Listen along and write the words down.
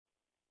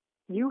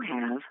You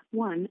have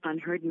one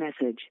unheard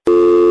message.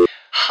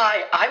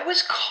 Hi, I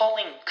was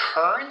calling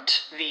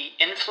Current, the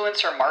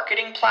influencer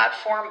marketing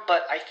platform,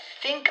 but I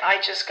think I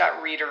just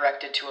got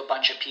redirected to a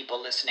bunch of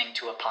people listening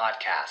to a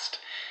podcast.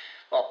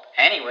 Well,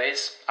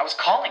 anyways, I was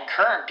calling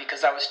Current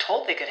because I was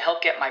told they could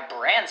help get my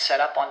brand set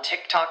up on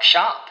TikTok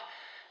Shop,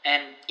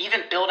 and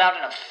even build out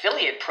an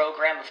affiliate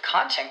program of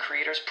content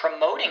creators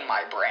promoting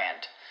my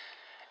brand,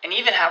 and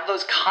even have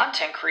those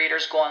content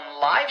creators go on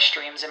live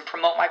streams and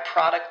promote my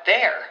product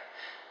there.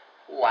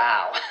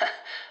 Wow,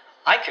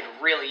 I could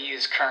really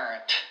use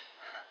Current.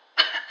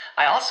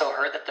 I also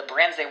heard that the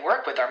brands they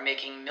work with are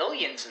making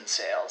millions in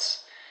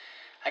sales.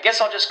 I guess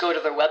I'll just go to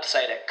their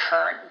website at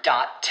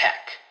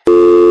current.tech.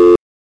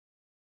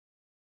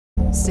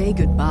 Say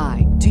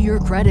goodbye to your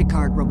credit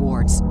card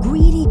rewards.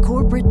 Greedy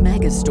corporate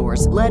mega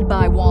stores, led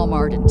by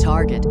Walmart and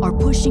Target, are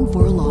pushing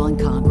for a law in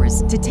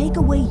Congress to take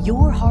away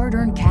your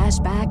hard-earned cash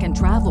back and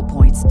travel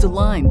points to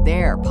line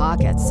their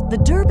pockets. The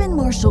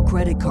Durbin-Marshall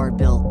credit card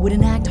bill would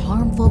enact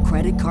harmful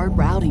credit card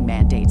routing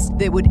mandates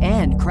that would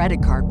end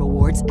credit card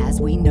rewards as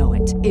we know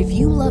it. If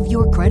you love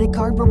your credit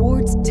card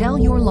rewards, tell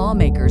your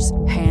lawmakers,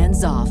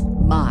 hands off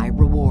my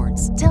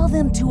rewards. Tell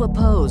them to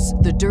oppose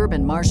the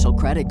Durbin-Marshall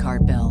credit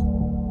card bill.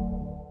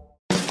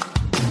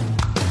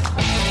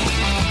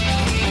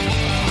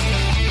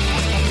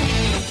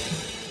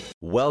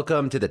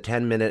 Welcome to the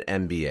 10-Minute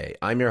MBA.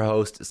 I'm your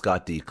host,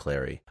 Scott D.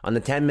 Clary. On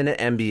the 10-Minute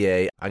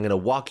MBA, I'm going to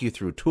walk you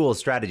through tools,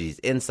 strategies,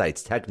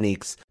 insights,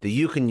 techniques that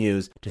you can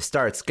use to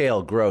start,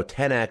 scale, grow,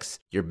 10x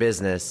your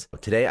business.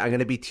 Today, I'm going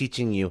to be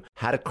teaching you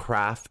how to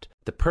craft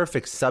the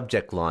perfect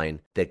subject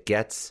line that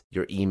gets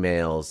your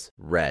emails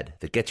read,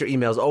 that gets your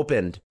emails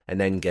opened and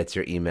then gets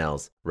your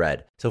emails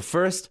read. So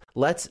first,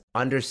 let's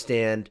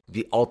understand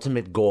the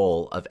ultimate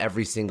goal of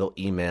every single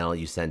email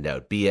you send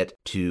out, be it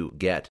to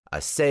get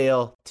a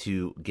sale,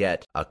 to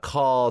get a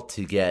call,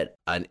 to get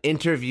an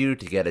interview,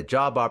 to get a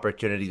job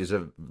opportunity. There's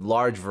a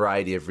large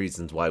variety of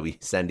reasons why we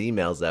send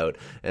emails out.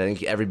 And I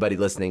think everybody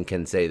listening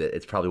can say that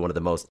it's probably one of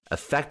the most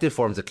effective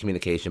forms of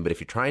communication. But if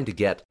you're trying to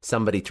get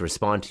somebody to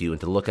respond to you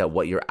and to look at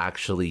what you're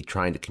actually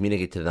trying to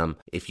communicate to them,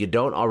 if you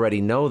don't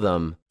already know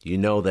them, you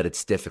know that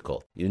it's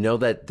difficult. You know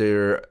that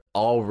they're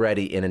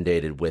already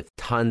inundated with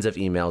tons of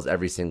emails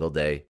every single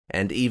day.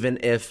 And even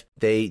if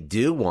they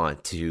do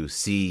want to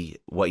see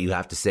what you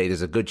have to say,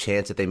 there's a good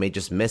chance that they may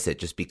just miss it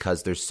just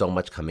because there's so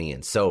much coming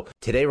in. So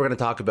today we're going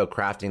to talk about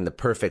crafting the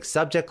perfect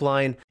subject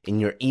line in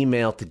your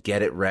email to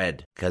get it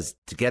read, because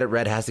to get it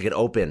read has to get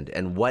opened.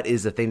 And what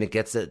is the thing that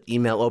gets an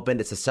email opened?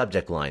 It's a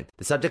subject line.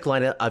 The subject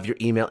line of your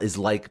email is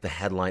like the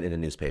headline in a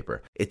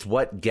newspaper. It's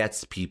what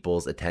gets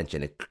people's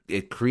attention.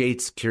 It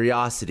creates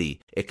curiosity.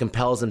 It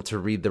compels them to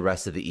read the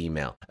rest of the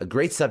email. A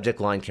great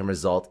subject line can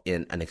result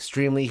in an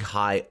extremely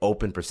high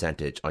open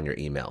percentage on your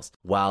emails,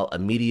 while a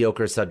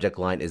mediocre subject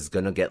line is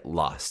going to get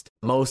lost.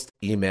 Most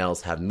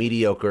emails have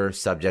mediocre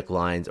subject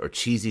lines or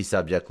cheesy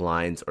subject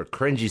lines or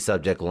cringy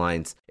subject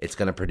lines. It's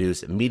going to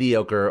produce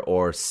mediocre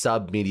or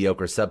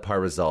sub-mediocre,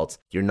 subpar results.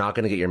 You're not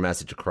going to get your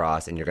message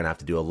across, and you're going to have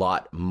to do a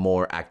lot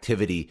more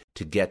activity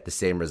to get the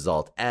same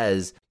result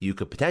as you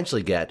could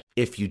potentially get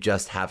if you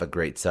just have a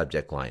great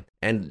subject line.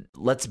 And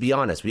let's be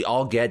honest, we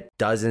all get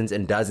dozens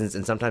and dozens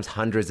and sometimes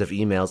hundreds of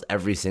emails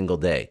every single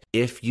day.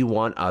 If you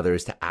want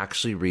others to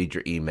actually read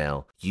your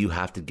email, you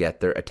have to get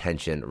their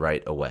attention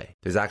right away.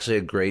 There's actually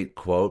a great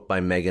quote by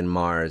Megan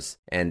Mars,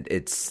 and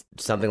it's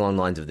something along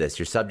the lines of this: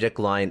 your subject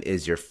line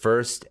is your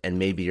first and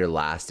maybe your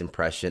last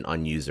impression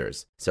on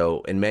users.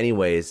 So in many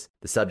ways,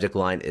 the subject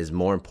line is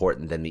more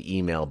important than the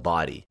email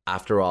body.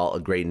 After all, a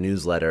great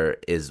newsletter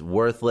is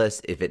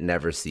worthless if it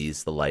never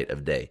sees the light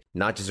of day.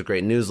 Not just a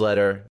great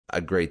newsletter,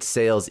 a great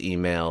sales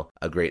email,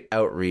 a great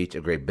outreach,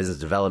 a great business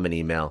development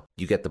email.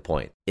 You get the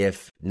point.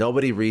 If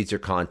nobody reads your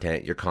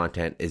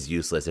content is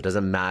useless. It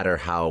doesn't matter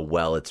how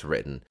well it's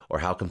written or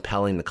how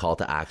compelling the call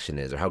to action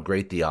is or how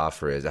great the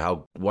offer is or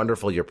how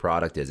wonderful your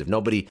product is. If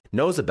nobody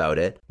knows about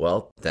it,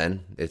 well,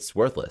 then it's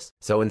worthless.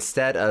 So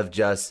instead of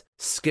just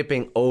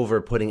skipping over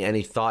putting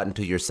any thought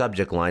into your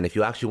subject line, if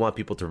you actually want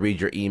people to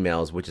read your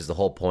emails, which is the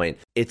whole point,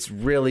 it's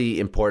really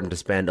important to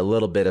spend a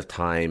little bit of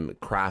time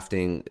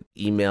crafting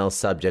email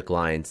subject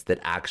lines that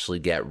actually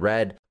get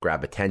read,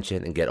 grab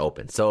attention, and get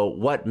open. So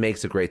what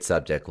makes a great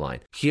subject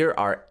line? Here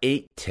are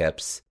 8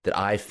 tips that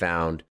I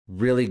found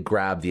really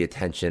grab the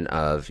attention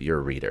of your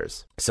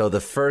readers. So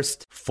the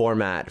first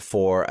format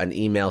for an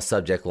email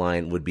subject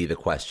line would be the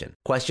question.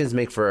 Questions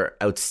make for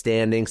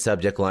outstanding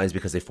subject lines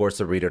because they force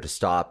the reader to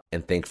stop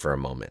and think for a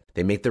moment.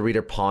 They make the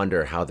reader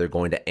ponder how they're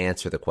going to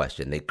answer the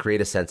question. They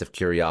create a sense of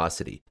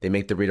curiosity. They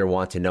make the reader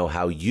want to know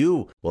how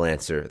you will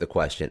answer the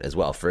question as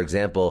well. For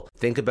example,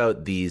 think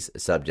about these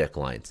subject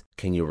lines.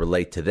 Can you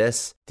relate to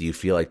this? Do you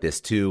feel like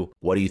this too?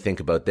 What do you think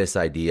about this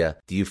idea?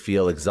 Do you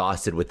feel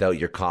exhausted without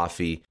your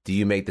coffee? Do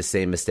you make the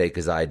same mistake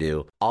as I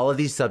do? All of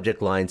these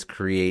subject lines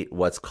create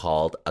what's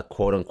called a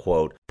quote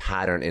unquote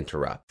pattern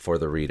interrupt for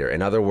the reader.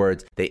 In other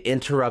words, they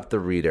interrupt the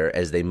reader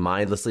as they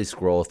mindlessly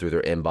scroll through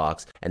their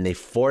inbox, and they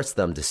force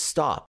them to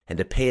stop and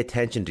to pay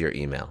attention to your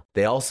email.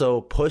 They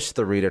also push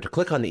the reader to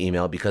click on the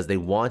email because they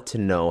want to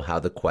know how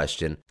the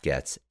question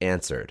gets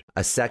answered.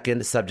 A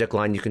second subject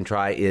line you can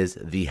try is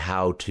the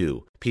how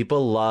to.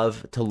 People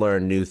love to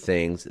learn new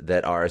things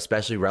that are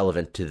especially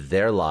relevant to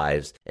their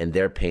lives and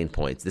their pain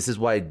points. This is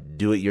why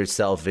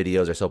do-it-yourself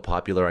videos are so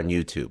popular on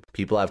YouTube.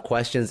 People have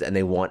questions and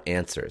they want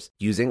answers.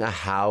 Using a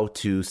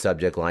how-to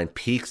subject line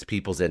piques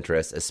people's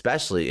interest,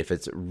 especially if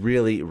it's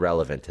really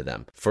relevant to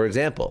them. For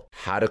example,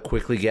 how to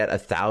quickly get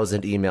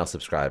 1,000 email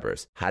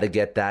subscribers, how to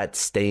get that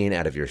stain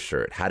out of your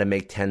shirt, how to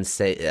make 10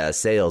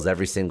 sales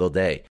every single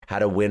day, how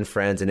to win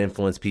friends and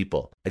influence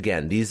people.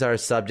 Again, these are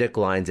subject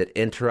lines that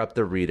interrupt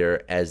the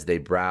reader as they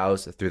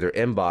browse through their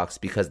inbox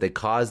because they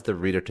cause the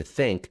reader to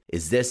think,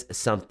 is this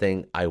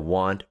something I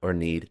want or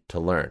need to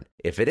learn?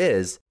 If it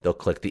is, they'll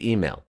click the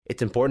email.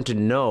 It's important to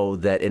know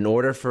that in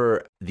order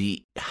for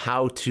the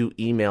how-to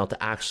email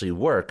to actually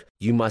work,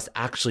 you must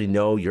actually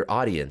know your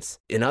audience.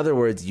 In other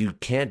words, you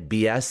can't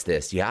BS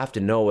this. You have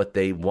to know what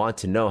they want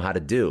to know how to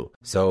do.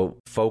 So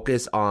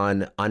focus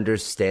on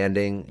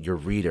understanding your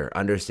reader,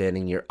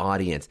 understanding your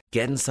audience.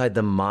 Get inside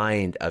the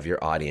mind of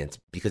your audience,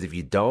 because if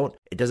you don't,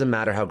 it doesn't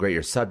matter how great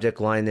your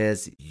subject line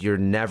is, you're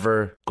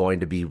never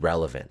going to be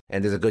relevant.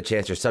 And there's a good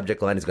chance your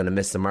subject line is going to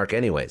miss the mark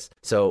anyways.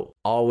 So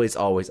always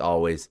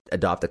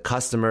adopt a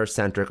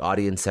customer-centric,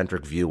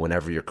 audience-centric view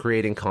whenever you're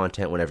creating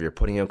content, whenever you're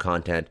putting out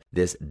content.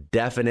 This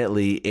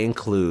definitely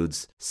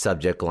includes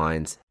subject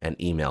lines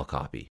and email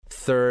copy.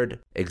 Third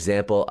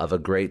example of a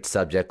great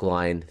subject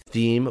line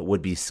theme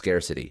would be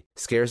scarcity.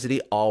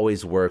 Scarcity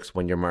always works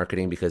when you're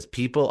marketing because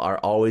people are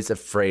always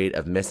afraid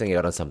of missing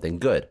out on something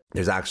good.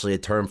 There's actually a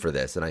term for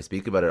this, and I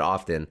speak about it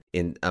often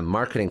in a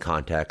marketing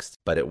context,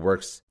 but it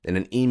works in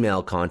an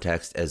email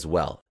context as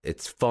well.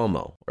 It's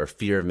FOMO, or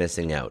fear of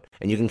missing out.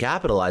 And you can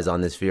capitalize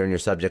on this fear in your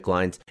subject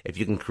lines. If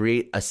you can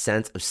create a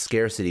sense of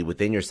scarcity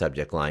within your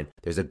subject line,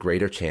 there's a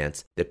greater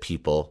chance that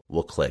people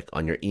will click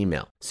on your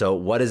email. So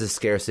what does a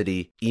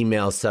scarcity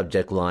email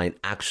subject line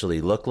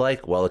actually look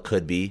like? Well, it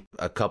could be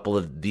a couple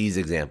of these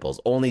examples.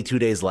 Only 2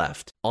 days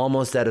left.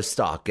 Almost out of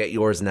stock. Get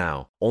yours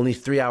now. Only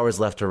 3 hours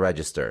left to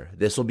register.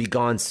 This will be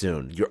gone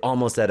soon. You're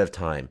almost out of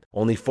time.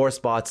 Only 4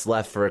 spots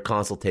left for a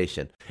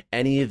consultation.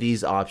 Any of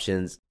these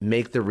options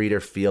make the reader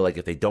feel like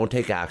if they don't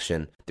take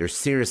action, they're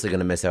seriously going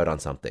to miss out on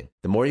something.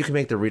 The more you can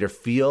make the reader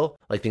feel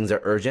like things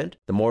are urgent,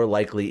 the more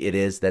likely it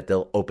is that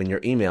they'll open your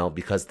email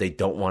because they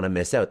don't want to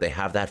miss out. They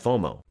have that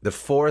FOMO. The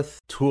fourth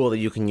tool that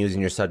you can use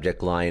in your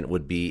subject line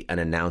would be an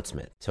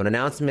announcement. So an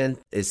announcement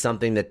is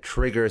something that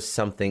triggers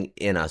something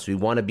in us. We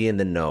want to be in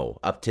the know,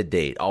 up to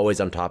date, always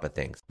on top of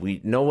things.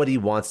 Nobody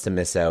wants to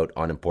miss out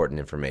on important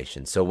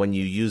information. So when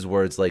you use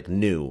words like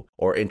new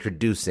or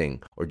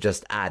introducing or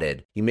just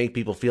added, you make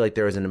people feel like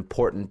there is an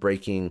important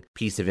breaking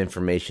piece of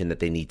information that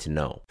they need to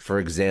know. For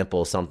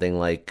example, something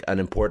like an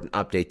important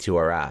update to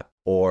our app,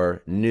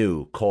 or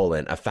new,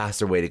 a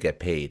faster way to get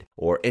paid,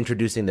 or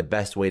introducing the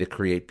best way to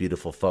create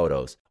beautiful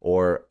photos,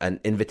 or an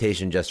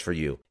invitation just for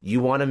you. You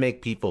want to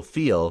make people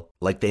feel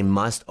like they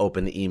must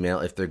open the email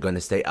if they're going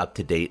to stay up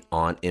to date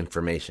on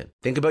information.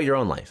 Think about your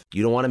own life.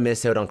 You don't want to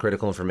miss out on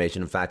critical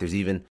information. In fact, there's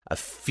even a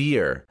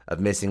fear of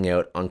missing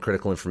out on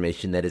critical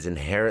information that is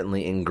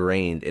inherently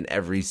ingrained in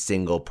every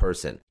single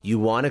person. You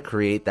want to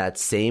create that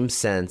same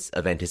sense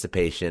of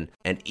anticipation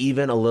and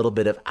even a little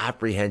bit of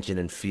apprehension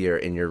and fear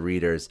in your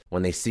readers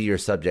when they see your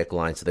subject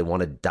line, so they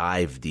want to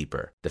dive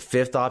deeper. The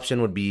fifth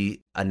option would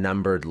be a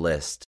numbered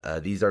list.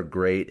 These are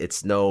great.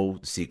 It's no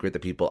secret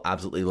that people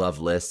absolutely love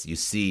lists. You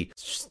see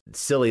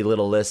silly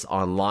little lists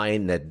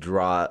online that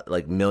draw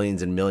like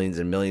millions and millions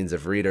and millions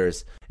of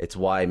readers. It's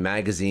why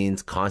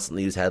magazines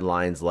constantly use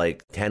headlines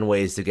like 10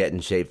 ways to get in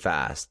shape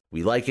fast.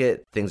 We like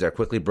it. Things are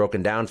quickly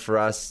broken down for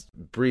us.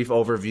 Brief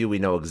overview. We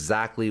know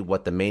exactly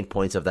what the main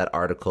points of that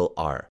article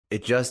are.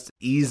 It just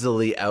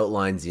easily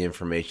outlines the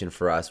information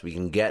for us. We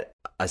can get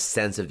a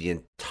sense of the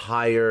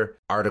entire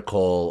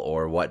article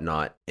or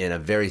whatnot in a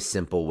very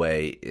simple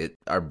way.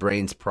 Our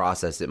brains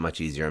process it much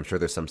easier. I'm sure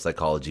there's some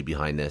psychology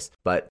behind this,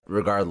 but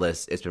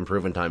regardless, it's been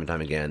proven time and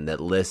time again that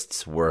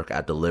lists work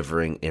at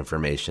delivering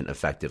information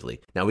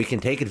effectively. Now, we can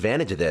take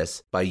advantage of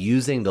this by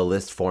using the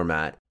list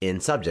format in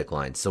subject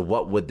lines. So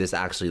what would this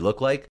actually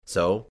look like?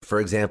 So, for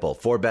example,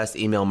 4 best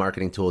email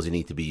marketing tools you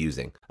need to be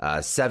using,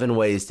 7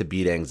 ways to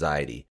beat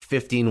anxiety,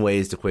 15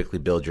 ways to quickly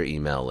build your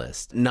email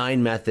list,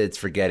 9 methods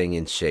for getting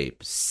in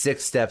shape,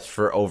 6 steps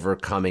for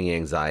overcoming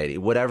anxiety.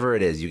 Whatever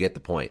it is, you get the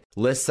point.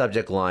 List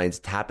subject lines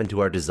tap into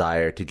our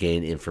desire to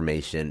gain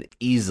information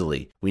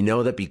easily. We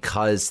know that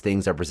because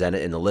things are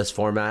presented in the list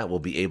format, we'll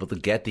be able to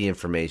get the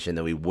information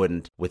that we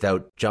wouldn't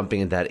without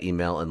jumping into that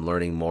email and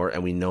learning more.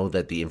 And we know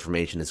that the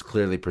information is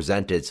clearly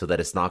presented message so that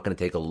it's not going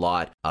to take a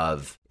lot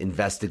of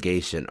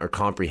investigation or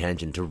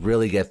comprehension to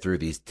really get through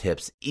these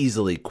tips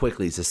easily,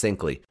 quickly,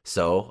 succinctly.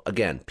 So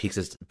again,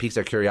 piques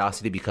our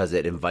curiosity because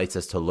it invites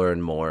us to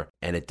learn more,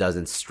 and it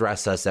doesn't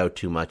stress us out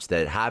too much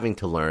that having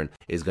to learn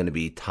is going to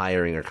be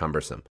tiring or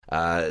cumbersome.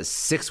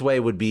 Sixth way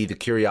would be the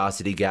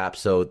curiosity gap.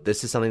 So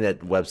this is something that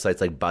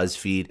websites like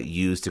BuzzFeed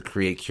use to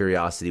create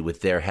curiosity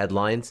with their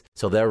headlines.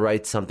 So they'll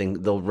write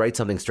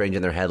something strange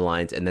in their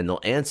headlines, and then they'll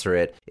answer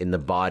it in the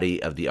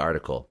body of the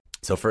article.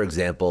 So for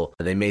example,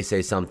 they may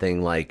say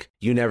something like,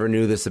 "You never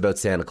knew this about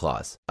Santa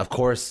Claus." Of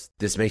course,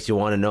 this makes you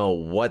want to know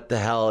what the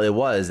hell it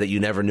was that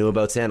you never knew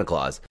about Santa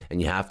Claus, and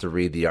you have to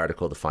read the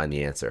article to find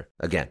the answer.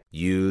 Again,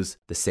 use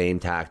the same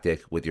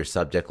tactic with your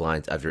subject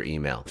lines of your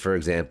email. For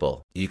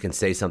example, you can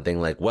say something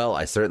like, "Well,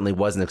 I certainly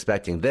wasn't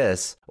expecting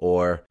this,"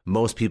 or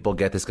 "Most people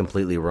get this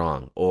completely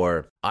wrong,"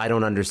 or "I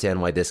don't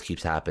understand why this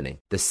keeps happening."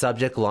 The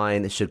subject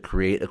line should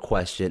create a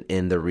question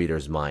in the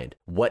reader's mind.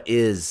 What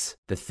is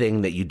the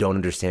thing that you don't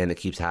understand that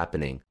keeps happening?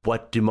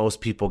 What do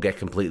most people get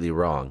completely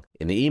wrong?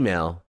 In the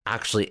email,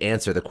 actually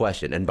answer the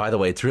question. And by the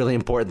way, it's really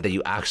important that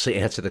you actually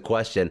answer the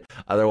question.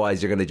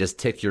 Otherwise, you're going to just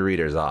tick your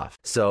readers off.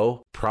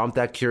 So prompt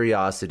that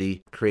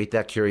curiosity, create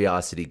that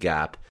curiosity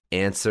gap,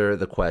 answer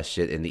the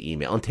question in the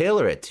email, and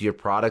tailor it to your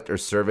product or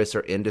service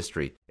or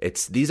industry.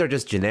 These are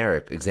just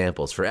generic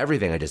examples for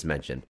everything I just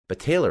mentioned, but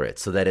tailor it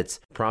so that it's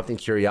prompting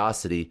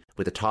curiosity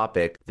with a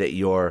topic that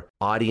your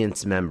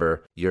audience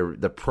member,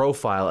 the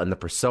profile and the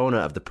persona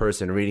of the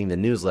person reading the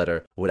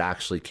newsletter would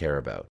actually care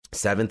about.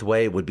 Seventh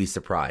way would be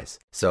surprise.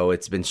 So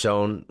it's been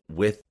shown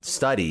with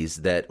studies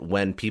that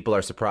when people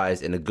are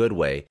surprised in a good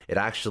way, it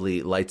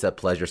actually lights up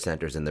pleasure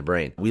centers in the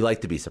brain. We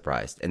like to be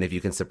surprised. And if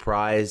you can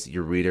surprise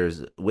your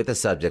readers with a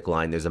subject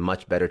line, there's a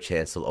much better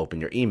chance they'll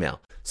open your email.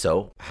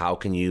 So how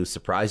can you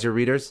surprise your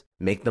readers?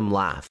 Make them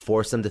laugh.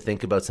 Force them to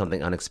think about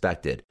something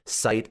unexpected.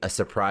 Cite a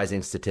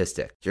surprising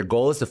statistic. Your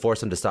goal is to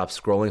force them to stop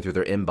scrolling through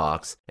their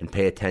inbox and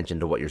pay attention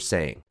to what you're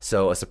saying.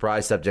 So a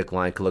surprise subject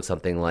line could look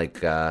something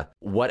like,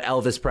 "What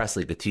Elvis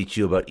Presley could teach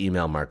you about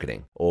email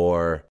marketing,"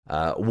 or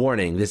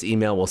 "Warning, this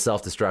email will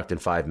self-destruct in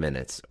 5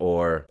 minutes,"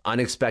 or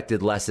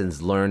 "Unexpected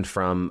lessons learned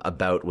from a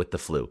bout with the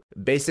flu."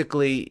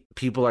 Basically,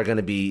 people are going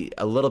to be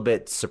a little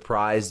bit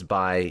surprised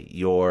by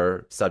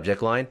your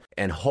subject line,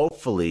 and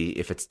hopefully,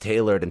 if it's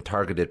tailored and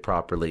targeted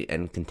properly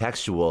and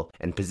contextual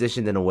and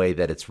positioned in a way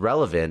that it's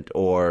relevant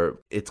or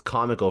it's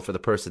comical for the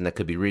person that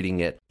could be reading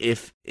it,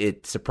 if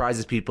it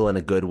surprises people in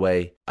a good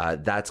way,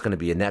 that's going to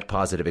be a net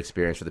positive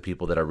experience for the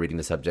people that are reading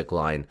the subject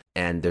line,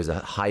 and there's a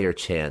higher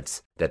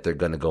chance that they're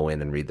going to go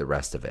in and read the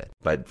rest of it.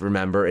 But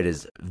remember, it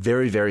is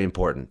very, very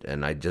important,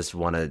 and I just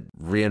want to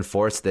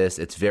reinforce this.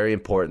 It's very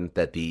important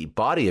that the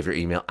body of your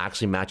email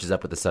actually matches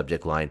up with the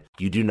subject line.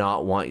 You do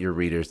not want your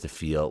readers to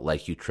feel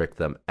like you tricked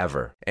them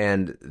ever.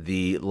 And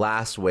the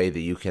last way that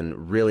you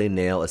can really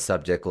nail a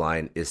subject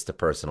line is to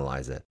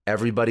personalize it.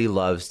 Everybody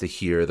loves to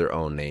hear their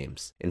own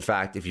names. In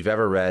fact, if you've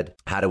ever read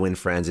How to Win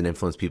Friends and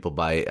Influence People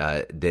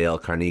by Dale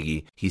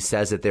Carnegie, he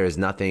says that there is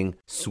nothing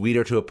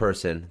sweeter to a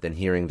person than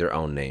hearing their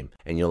own name.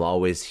 And you'll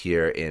always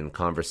hear in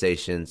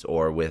conversations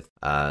or with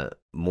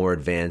more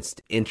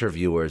advanced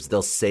interviewers,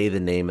 they'll say the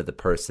name of the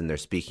person they're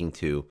speaking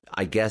to.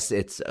 I guess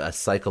it's a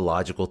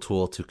psychological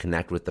tool to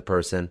connect with the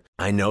person.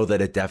 I know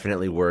that it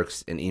definitely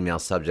works in email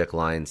subject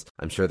lines.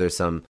 I'm sure there's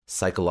some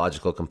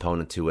psychological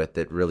component to it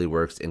that really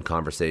works in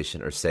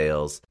conversation or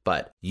sales,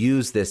 but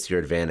use this to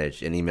your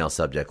advantage in email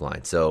subject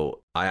line. So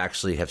I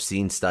actually have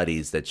seen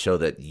studies that show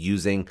that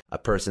using a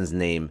person's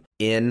name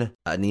in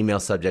an email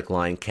subject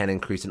line can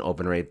increase an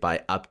open rate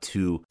by up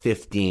to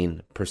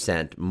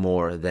 15%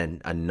 more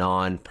than a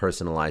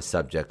non-personalized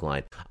subject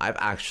line. I've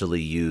actually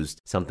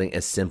used something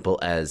as simple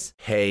as,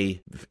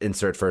 "Hey,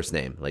 insert first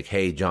name," like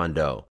 "Hey, John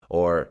Doe,"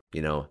 or,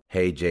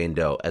 "Hey, Jane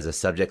Doe" as a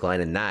subject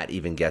line, and that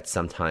even gets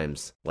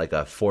sometimes like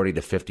a 40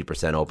 to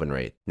 50% open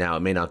rate. Now, it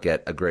may not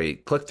get a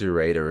great click-through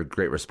rate or a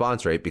great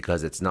response rate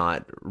because it's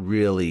not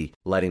really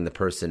letting the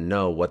person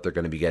know what they're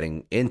going to be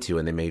getting into,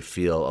 and they may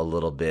feel a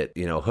little bit,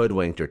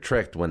 hoodwinked or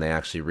tricked when they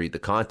actually read the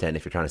content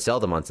if you're trying to sell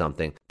them on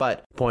something.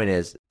 But point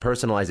is,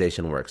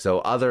 personalization works. So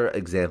other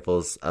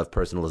examples of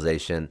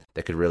personalization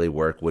that could really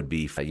work would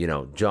be,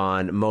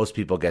 "John, most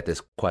people get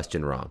this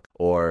question wrong,"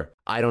 or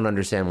 "I don't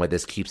understand why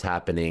this keeps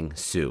happening,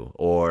 Sue,"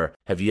 or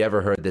 "Have you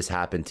ever heard this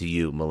happen to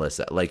you,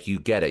 Melissa?" Like, you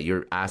get it.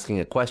 You're asking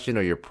a question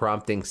or you're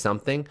prompting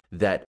something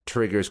that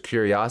triggers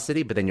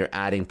curiosity, but then you're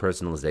adding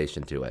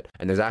personalization to it.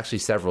 And there's actually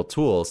several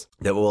tools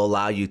that will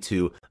allow you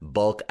to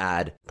bulk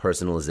add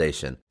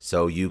personalization.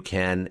 So you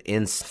can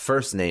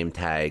first name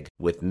tag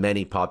with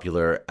many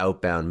popular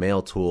outbound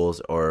mail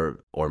tools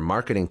or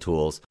marketing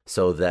tools,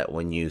 so that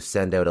when you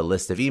send out a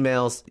list of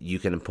emails, you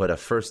can put a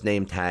first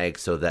name tag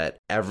so that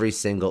every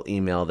single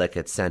email that gets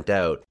gets sent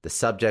out, the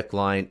subject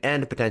line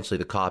and potentially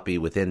the copy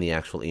within the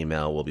actual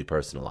email will be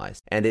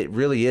personalized. And it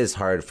really is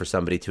hard for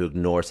somebody to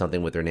ignore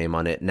something with their name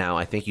on it. Now,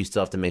 I think you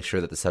still have to make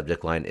sure that the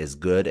subject line is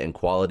good and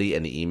quality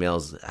and the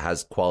emails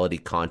has quality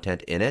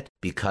content in it,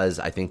 because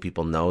I think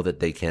people know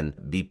that they can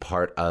be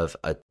part of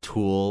a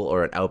tool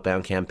or an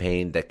outbound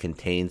campaign that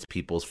contains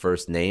people's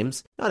first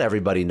names. Not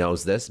everybody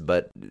knows this,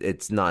 but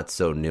it's not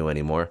so new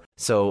anymore.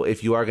 So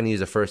if you are going to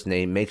use a first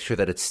name, make sure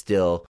that it's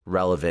still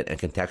relevant and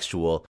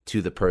contextual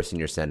to the person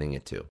you're sending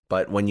it to.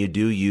 But when you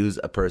do use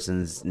a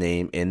person's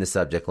name in the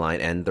subject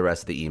line and the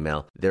rest of the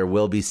email, there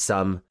will be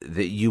some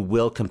that you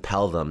will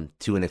compel them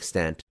to an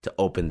extent to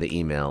open the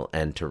email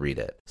and to read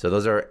it. So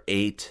those are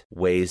 8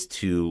 ways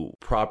to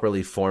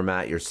properly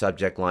format your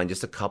subject line.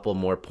 Just a couple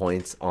more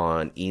points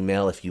on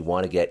email if you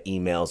want to get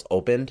emails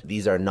opened.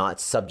 These are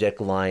not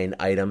subject line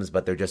items,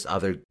 but they're just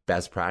other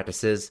best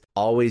practices.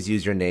 Always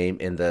use your name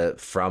in the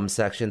from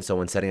section. So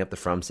when setting up the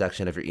from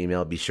section of your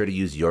email, be sure to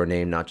use your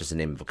name, not just the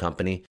name of a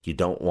company. You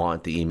don't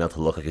want the email to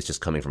look like it's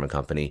just coming from a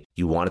company.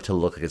 You want it to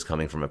look like it's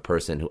coming from a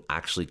person who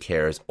actually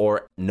cares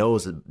or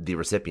knows the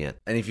recipient.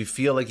 And if you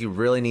feel like you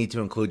really need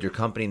to include your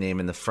company name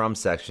in the from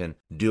section,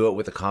 do it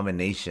with a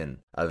combination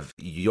of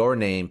your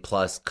name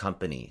plus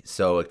company.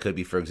 So it could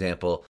be, for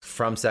example,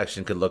 from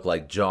section could look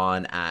like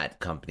John at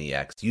company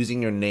X.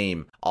 Using your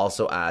name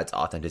also adds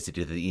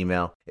authenticity to the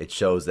email. It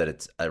shows that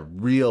it's a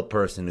real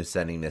person who's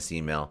sending this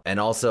email. And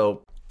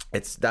also,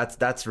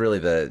 that's really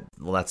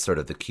that's sort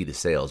of the key to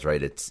sales,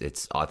 right?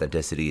 It's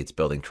authenticity, it's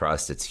building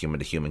trust, it's human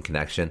to human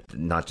connection,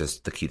 not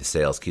just the key to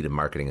sales, key to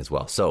marketing as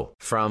well. So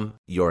from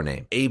your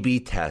name,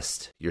 A/B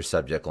test your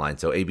subject line.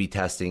 So A/B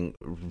testing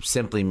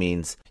simply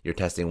means you're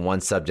testing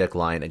one subject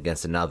line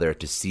against another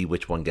to see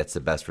which one gets the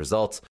best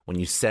results. When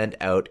you send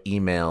out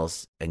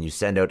emails and you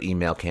send out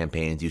email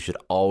campaigns, you should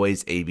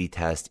always A/B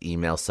test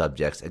email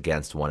subjects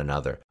against one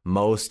another.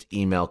 Most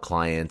email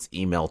clients,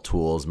 email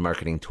tools,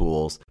 marketing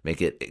tools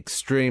make it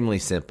extremely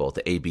simple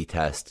to A/B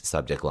test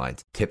subject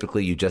lines.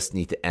 Typically, you just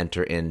need to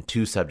enter in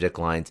 2 subject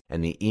lines,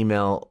 and the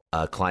email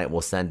client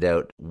will send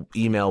out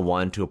email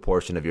 1 to a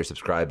portion of your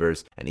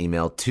subscribers and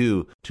email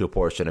 2 to a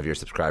portion of your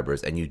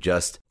subscribers, and you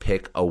just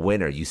pick a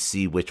winner. You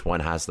see which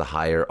one has the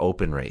higher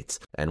open rates.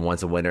 And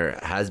once a winner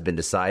has been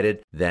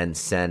decided, then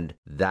send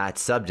that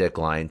subject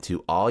line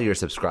to all your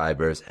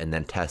subscribers and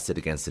then test it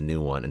against a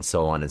new one, and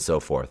so on and so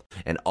forth.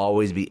 And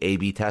always be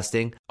A/B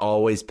testing.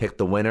 Always pick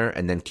the winner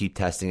and then keep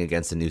testing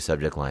against a new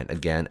subject line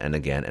again and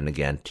again and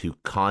again to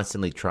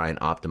constantly try and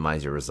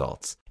optimize your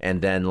results.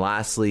 And then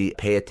lastly,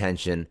 pay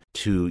attention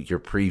to your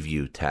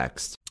preview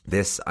text.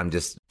 This, I'm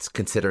just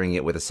considering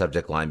it with a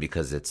subject line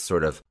because it's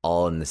sort of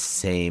all in the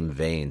same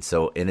vein.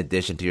 So in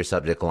addition to your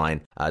subject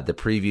line, the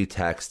preview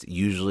text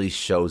usually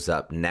shows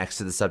up next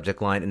to the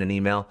subject line in an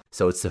email.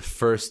 So it's the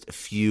first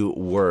few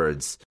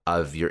words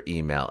of your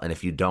email. And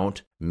if you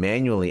don't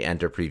manually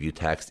enter preview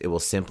text, it will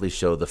simply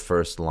show the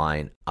first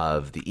line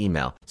of the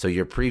email. So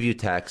your preview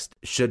text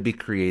should be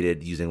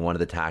created using one of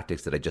the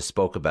tactics that I just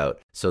spoke about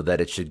so that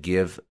it should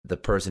give the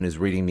person who's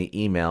reading the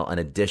email an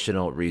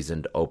additional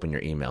reason to open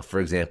your email. For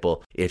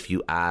example, if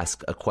you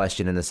ask a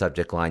question in the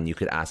subject line, you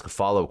could ask a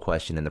follow-up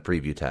question in the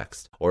preview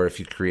text. Or if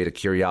you create a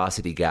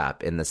curiosity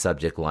gap in the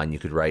subject line, you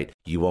could write,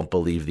 "You won't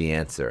believe the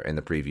answer" in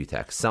the preview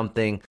text.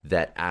 Something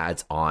that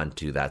adds on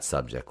to that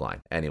subject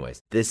line.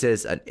 Anyways, this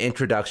is an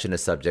introduction to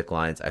subject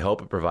lines. I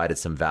hope it provided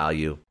some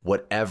value.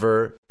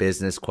 Whatever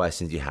business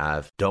questions you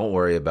have, don't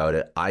worry about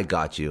it. I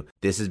got you.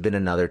 This has been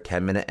another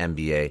 10-Minute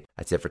MBA.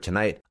 That's it for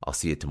tonight. I'll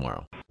see you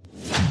tomorrow.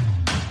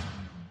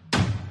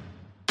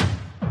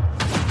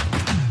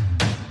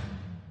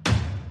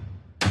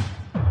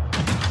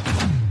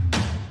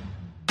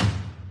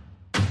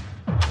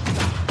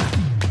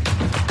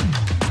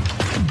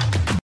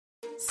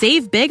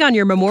 Save big on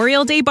your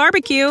Memorial Day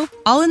barbecue,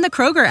 all in the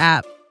Kroger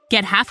app.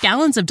 Get half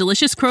gallons of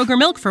delicious Kroger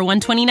milk for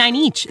 $1.29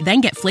 each.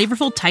 Then get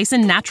flavorful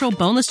Tyson natural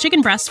boneless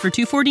chicken breasts for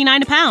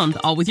 $2.49 a pound,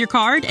 all with your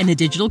card and a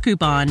digital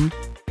coupon.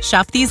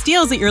 Shop these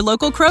deals at your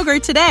local Kroger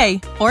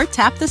today, or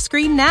tap the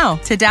screen now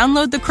to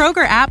download the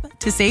Kroger app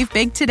to save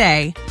big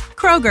today.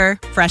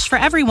 Kroger, fresh for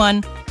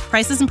everyone.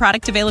 Prices and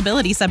product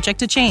availability subject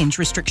to change.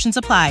 Restrictions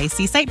apply.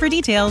 See site for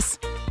details.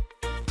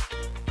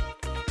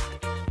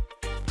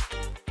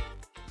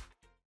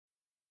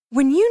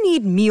 When you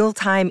need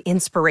mealtime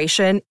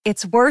inspiration,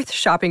 it's worth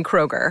shopping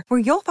Kroger, where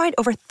you'll find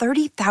over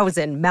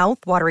 30,000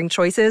 mouth-watering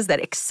choices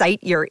that excite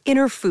your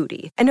inner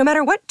foodie. And no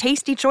matter what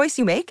tasty choice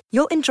you make,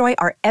 you'll enjoy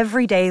our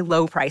everyday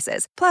low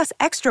prices, plus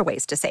extra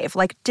ways to save,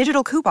 like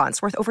digital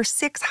coupons worth over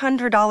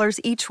 $600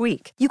 each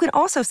week. You can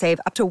also save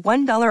up to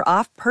 $1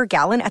 off per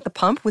gallon at the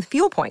pump with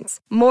fuel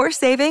points. More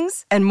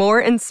savings and more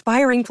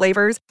inspiring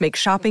flavors make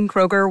shopping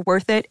Kroger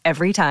worth it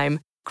every time.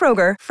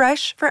 Kroger,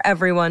 fresh for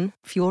everyone.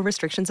 Fuel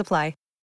restrictions apply.